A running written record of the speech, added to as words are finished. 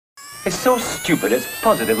It's so stupid, it's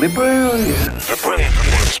positively brilliant.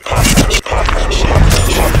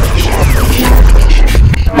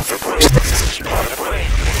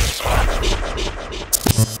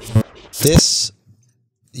 This,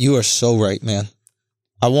 you are so right, man.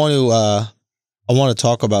 I want to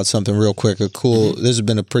talk about something real quick. This has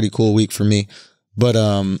been a pretty cool week for me, but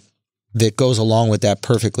that goes along with that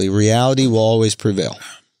perfectly. Reality will always prevail,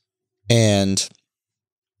 and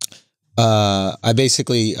I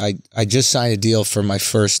just signed a deal for my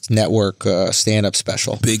first network stand-up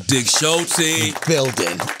special. Big Dick Schulz,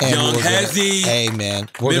 building. And Young Hezzy. Hey, man.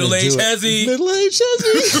 Middle-aged Hezzy. Middle-aged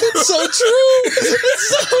Hezzy. It's so true. It's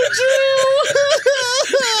so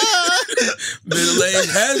true.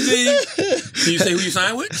 Middle-aged Hezzy. Can you say who you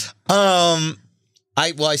signed with?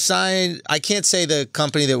 I signed. I can't say the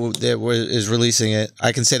company that is releasing it.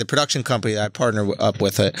 I can say the production company that I partner up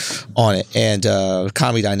with it on it, and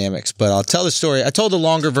Comedy Dynamics. But I'll tell the story. I told the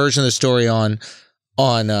longer version of the story on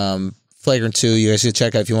Flagrant 2. You guys can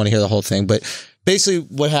check out if you want to hear the whole thing. But basically,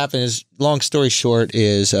 what happened is, long story short,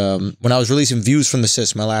 is when I was releasing Views from the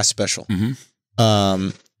Sis, my last special.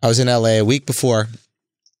 I was in LA a week before,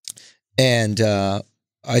 and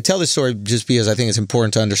I tell this story just because I think it's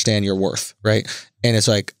important to understand your worth, right? And it's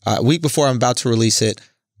like a week before I'm about to release it,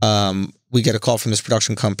 we get a call from this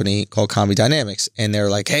production company called Comedy Dynamics, and they're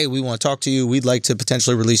like, "Hey, we want to talk to you. We'd like to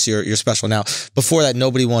potentially release your special." Now, before that,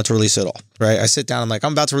 nobody wanted to release it at all, right? I sit down, I'm like,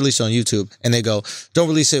 "I'm about to release it on YouTube," and they go, "Don't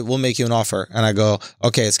release it. We'll make you an offer." And I go,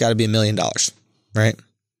 "Okay, it's got to be $1 million, right?"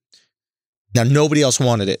 Now, nobody else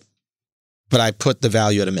wanted it, but I put the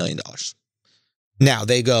value at $1 million. Now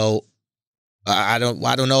they go, I don't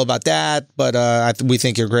know about that, but we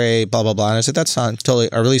think you're great, blah, blah, blah. And I said, that's fine.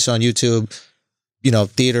 Totally. I released it on YouTube,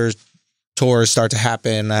 theaters, tours start to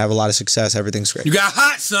happen. I have a lot of success. Everything's great. You got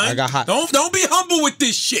hot, son. I got hot. Don't be humble with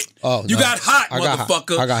this shit. Oh, you got hot,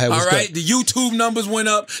 motherfucker. I got hot. All right. Good. The YouTube numbers went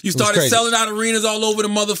up. You started selling out arenas all over the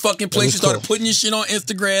motherfucking place. You started putting your shit on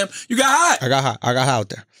Instagram. You got hot. I got hot. I got hot out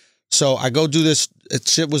there. So I go do this.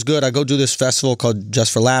 Shit was good. I go do this festival called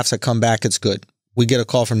Just for Laughs. I come back. It's good. We get a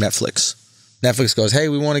call from Netflix. Netflix goes, "Hey,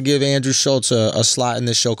 we want to give Andrew Schulz a slot in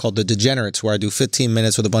this show called The Degenerates, where I do 15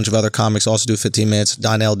 minutes with a bunch of other comics, also do 15 minutes.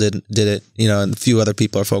 Donnell did it, and a few other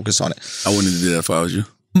people are focused on it." I wouldn't do that if I was you.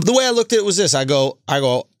 The way I looked at it was this. I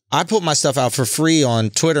put my stuff out for free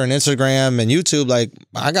on Twitter and Instagram and YouTube. Like,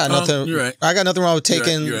 I got nothing. You're right. I got nothing wrong with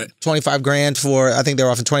taking 25 grand for, I think they're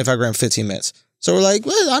offering 25 grand for 15 minutes. So we're like,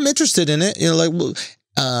 well, I'm interested in it. The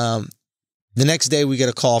next day we get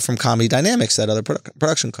a call from Comedy Dynamics, that other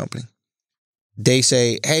production company. They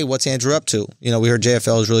say, "Hey, what's Andrew up to? We heard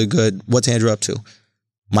JFL is really good. What's Andrew up to?"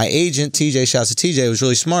 My agent, TJ, shouts to TJ, was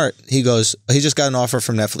really smart. He goes, he just got an offer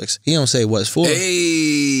from Netflix. He don't say what it's for. Hey.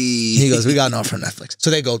 He goes, "We got an offer from Netflix." So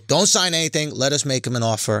they go, "Don't sign anything. Let us make him an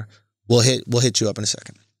offer. We'll hit you up in a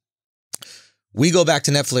second." We go back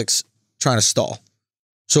to Netflix trying to stall.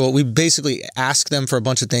 So we basically ask them for a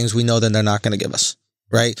bunch of things we know that they're not going to give us,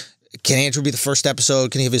 right? Can Andrew be the first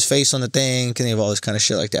episode? Can he have his face on the thing? Can he have all this kind of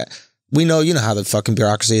shit like that? We know, how the fucking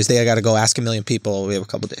bureaucracy is. They got to go ask 1 million people. We have a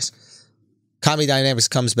couple of days. Comedy Dynamics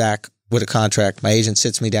comes back with a contract. My agent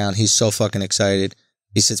sits me down. He's so fucking excited.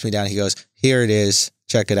 He sits me down. He goes, "Here it is.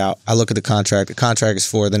 Check it out." I look at the contract. The contract is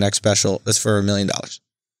for the next special. It's for $1 million.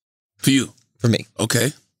 For you? For me.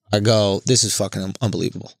 Okay. I go, "This is fucking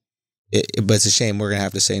unbelievable. But it's a shame we're going to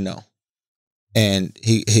have to say no." And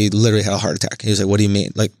he literally had a heart attack. He was like, "What do you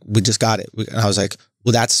mean? Like, we just got it." And I was like,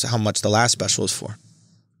 "Well, that's how much the last special was for.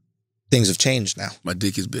 Things have changed now. My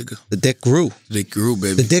dick is bigger. The dick grew. The dick grew,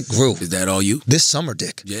 baby. The dick grew. Is that all you? This summer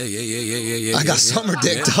dick. Yeah. I got summer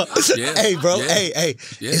dick, dog. Hey, bro. Yeah. Hey.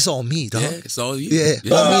 Yeah. It's all me, dog. Yeah, it's all you. Yeah.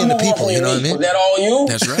 All me and the people, you know what I mean? Is that all you?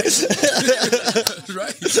 That's right. That's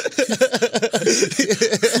right.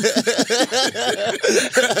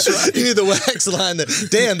 You need the wax line.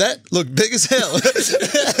 Damn, that looked big as hell.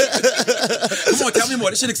 Come on, tell me more.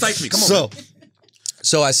 This shit excites me. Come on.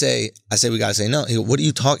 So I say, we gotta say no. He go, "What are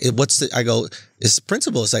you talking? I go, "It's the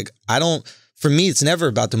principle. It's like, for me, it's never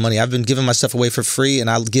about the money. I've been giving my stuff away for free, and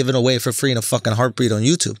I'll give it away for free in a fucking heartbeat on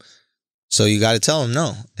YouTube. So you got to tell him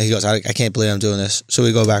no." And he goes, I can't believe I'm doing this. So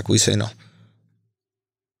we go back, we say no.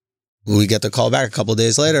 We get the call back a couple of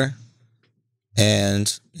days later,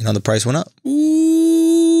 and the price went up.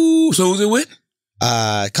 Ooh, so who's it with?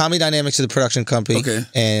 Comedy Dynamics is the production company. Okay.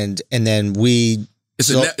 And then we...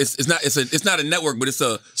 It's not a network, but it's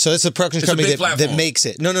a... So it's a production company that makes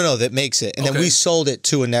it. No, that makes it. And then we sold it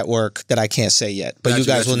to a network that I can't say yet. But you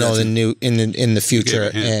guys will know in the future.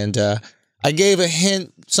 And I gave a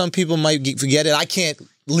hint. Some people might forget it. I can't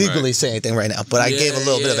legally say anything right now, but I gave a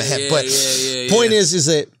little bit of a hint. But point is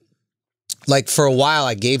that like for a while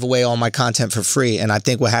I gave away all my content for free, and I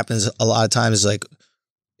think what happens a lot of times is like,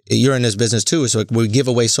 you're in this business too, so like we give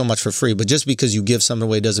away so much for free, but just because you give something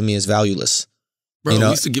away doesn't mean it's valueless. Bro, we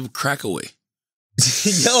used to give crack away.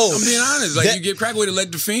 Yo, I'm being honest. Like, you give crack away to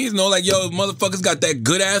let the fiends know, like, yo, motherfuckers got that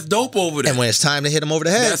good ass dope over there. And when it's time to hit him over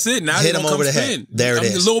the head, that's it. Now hit him over the head. There it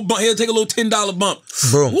is. He'll take a little $10 bump.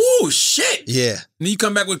 Boom. Ooh, shit. Yeah. And then you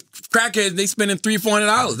come back with crackheads, they spending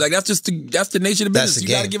 $300-$400. Like, that's the nature of the business. You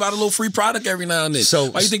got to give out a little free product every now and then.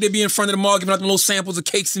 So why you think they be in front of the mall giving out them little samples of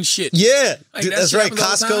cakes and shit? Yeah, like, that's right.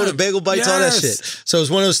 Costco, the bagel bites, all that shit. So it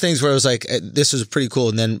was one of those things where it was like, this was pretty cool.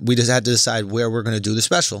 And then we just had to decide where we're going to do the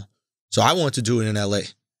special. So I wanted to do it in LA.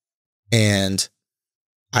 And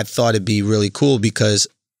I thought it'd be really cool because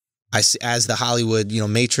as the Hollywood,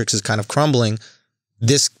 matrix is kind of crumbling,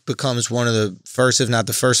 this becomes one of the first, if not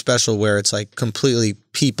the first special where it's like completely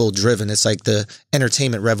people driven. It's like the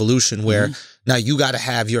entertainment revolution where now you got to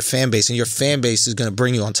have your fan base, and your fan base is going to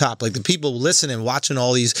bring you on top. Like the people listening, watching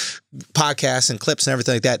all these podcasts and clips and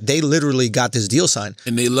everything like that, they literally got this deal signed.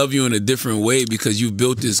 And they love you in a different way because you've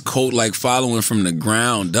built this cult-like following from the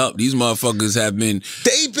ground up. These motherfuckers have been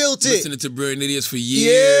listening to Brilliant Idiots for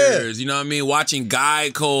years. You know what I mean? Watching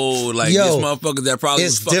Guy Code. Like, these motherfuckers that probably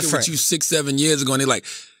was fucking with you 6-7 years ago, and they're like,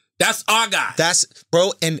 that's our guy. That's,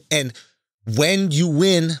 bro, and when you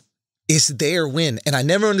win, it's their win. And I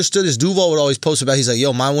never understood this. Duval would always post about, he's like,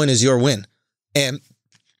 yo, my win is your win. And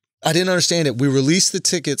I didn't understand it. We released the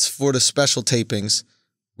tickets for the special tapings.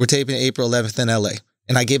 We're taping April 11th in LA.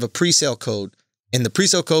 And I gave a pre-sale code. And the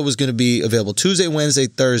pre-sale code was going to be available Tuesday, Wednesday,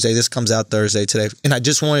 Thursday. This comes out Thursday today. And I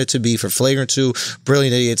just wanted it to be for Flagrant 2,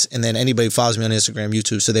 Brilliant Idiots, and then anybody who follows me on Instagram,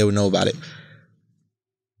 YouTube, so they would know about it.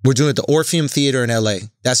 We're doing it at the Orpheum Theater in LA.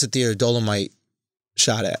 That's the theater Dolomite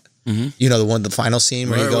shot at. The final scene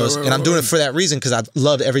where he goes. And I'm doing it for that reason because I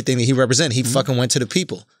loved everything that he represented. He fucking went to the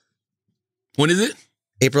people. When is it?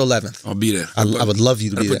 April 11th. I'll be there. I would love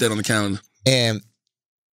you to be there. Put that on the calendar. And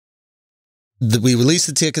we released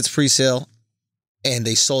the tickets pre-sale, and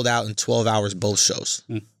they sold out in 12 hours, both shows.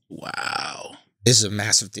 Wow. This is a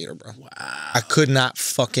massive theater, bro. Wow. I could not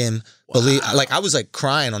fucking believe. Like, I was like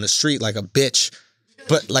crying on the street like a bitch.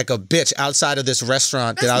 But like a bitch outside of this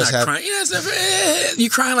restaurant that I was having. You're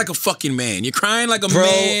crying like a fucking man. You're crying like a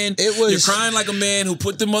man. You're crying like a man who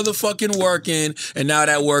put the motherfucking work in, and now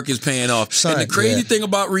that work is paying off. Son, and the crazy thing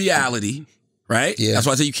about reality, right? Yeah. That's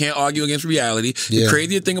why I say you can't argue against reality. The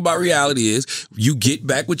crazy thing about reality is you get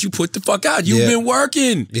back what you put the fuck out. You've been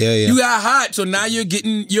working. You got hot, so now you're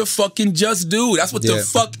getting your fucking just due. That's what the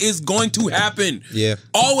fuck is going to happen.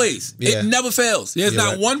 Always. It never fails. There's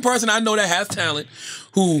not one person I know that has talent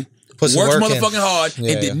who works motherfucking hard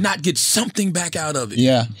and did not get something back out of it.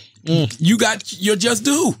 You got your just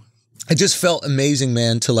due. It just felt amazing,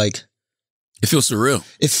 man, to like... It feels surreal.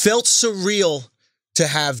 It felt surreal to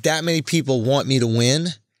have that many people want me to win,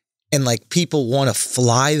 and like people want to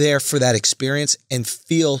fly there for that experience and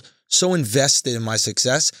feel so invested in my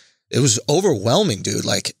success. It was overwhelming, dude.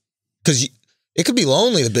 Like, because it could be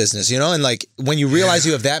lonely, the business, and like when you realize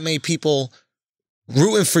you have that many people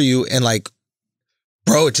rooting for you, and like,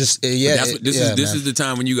 bro, it just this is the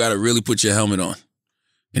time when you got to really put your helmet on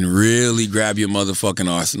and really grab your motherfucking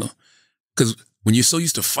arsenal, because when you're so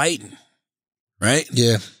used to fighting, right?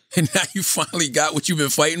 And now you finally got what you've been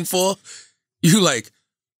fighting for. You like,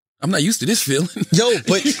 I'm not used to this feeling. Yo,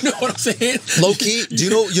 but you know what I'm saying? Low key, do you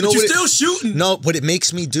know you're what still shooting. No, what it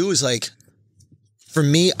makes me do is like, for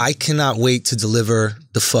me, I cannot wait to deliver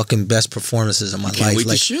the fucking best performances of my life. Wait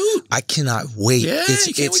like, to shoot. I cannot wait. Yeah,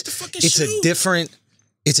 you can't wait to fucking shoot.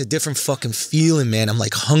 It's a different fucking feeling, man. I'm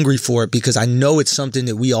like hungry for it because I know it's something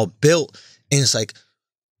that we all built, and it's like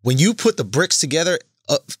when you put the bricks together,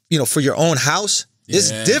 for your own house. It's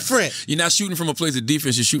different. You're not shooting from a place of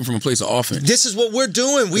defense. You're shooting from a place of offense. This is what we're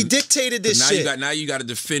doing. We dictated this shit. Now you got to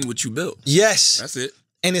defend what you built. Yes. That's it.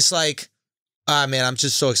 And it's like, man, I'm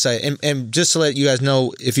just so excited. And just to let you guys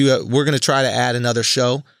know, we're going to try to add another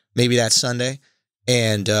show, maybe that Sunday.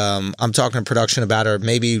 And I'm talking to production about it, or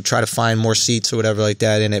maybe try to find more seats or whatever like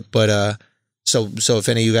that in it. But so if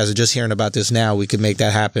any of you guys are just hearing about this now, we could make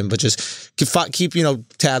that happen. But just keep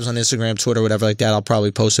tabs on Instagram, Twitter, whatever like that. I'll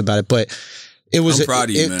probably post about it. But I'm proud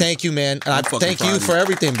of you, man. Thank you, man. And I thank you for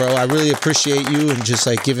everything, bro. I really appreciate you and just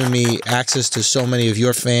like giving me access to so many of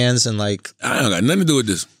your fans, and like I don't got nothing to do with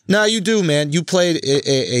this. No, you do, man. You played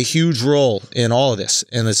a huge role in all of this,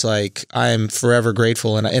 and it's like I am forever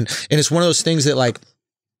grateful. And it's one of those things that like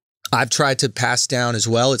I've tried to pass down as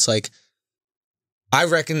well. It's like I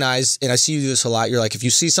recognize, and I see you do this a lot. You're like, if you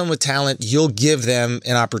see someone with talent, you'll give them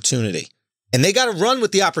an opportunity, and they got to run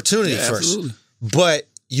with the opportunity first. Absolutely. But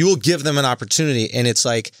you will give them an opportunity, and it's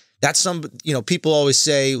like That's some, people always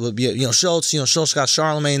say, Schulz got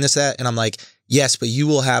Charlamagne, this, that. And I'm like, yes, but you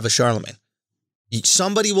will have a Charlamagne.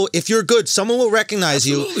 Somebody will, if you're good, someone will recognize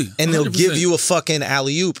you and they'll 100%. Give you a fucking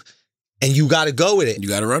alley-oop and you got to go with it. You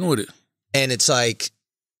got to run with it. And it's like,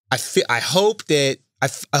 I hope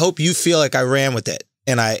you feel like I ran with it.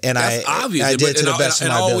 That's obvious. I did to the best of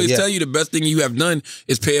my ability. And I always tell you the best thing you have done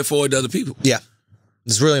is pay it forward to other people. Yeah.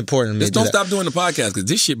 It's really important to me. Just don't stop doing the podcast because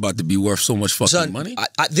this shit about to be worth so much fucking money.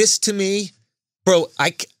 This to me, bro,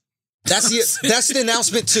 that's the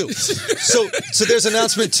announcement too. So there's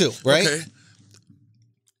announcement too, right? Okay.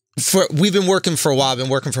 We've been working for a while, I've been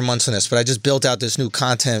working for months on this, but I just built out this new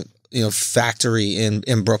content, factory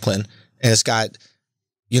in Brooklyn, and it's got,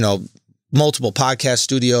 multiple podcast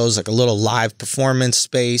studios, like a little live performance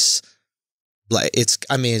space. Like it's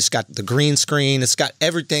got the green screen, it's got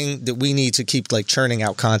everything that we need to keep like churning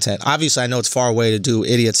out content. Obviously, I know it's far away to do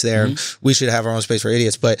idiots there. Mm-hmm. We should have our own space for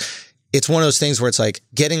idiots, but it's one of those things where it's like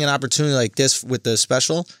getting an opportunity like this with the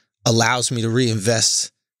special allows me to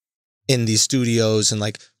reinvest in these studios and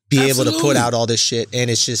like be able to put out all this shit. And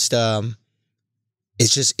it's just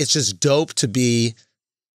dope to be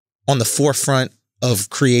on the forefront of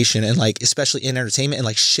creation and like, especially in entertainment and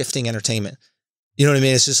like shifting entertainment. You know what I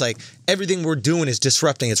mean? It's just like everything we're doing is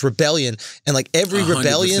disrupting. It's rebellion. And like every 100%.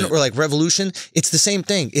 Rebellion or like revolution, it's the same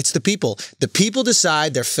thing. It's the people. The people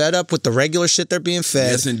decide they're fed up with the regular shit they're being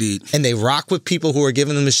fed. Yes, indeed. And they rock with people who are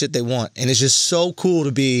giving them the shit they want. And it's just so cool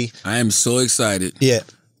to be. I am so excited. Yeah.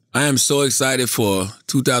 I am so excited for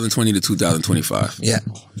 2020 to 2025. Yeah.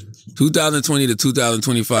 2020 to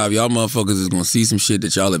 2025, y'all motherfuckers is going to see some shit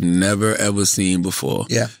that y'all have never, ever seen before.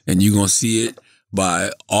 Yeah. And you're going to see it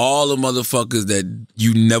by all the motherfuckers that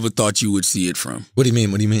you never thought you would see it from. What do you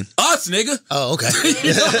mean? What do you mean? Us, nigga. Oh, okay.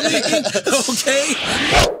 You know what I mean?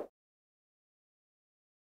 Okay.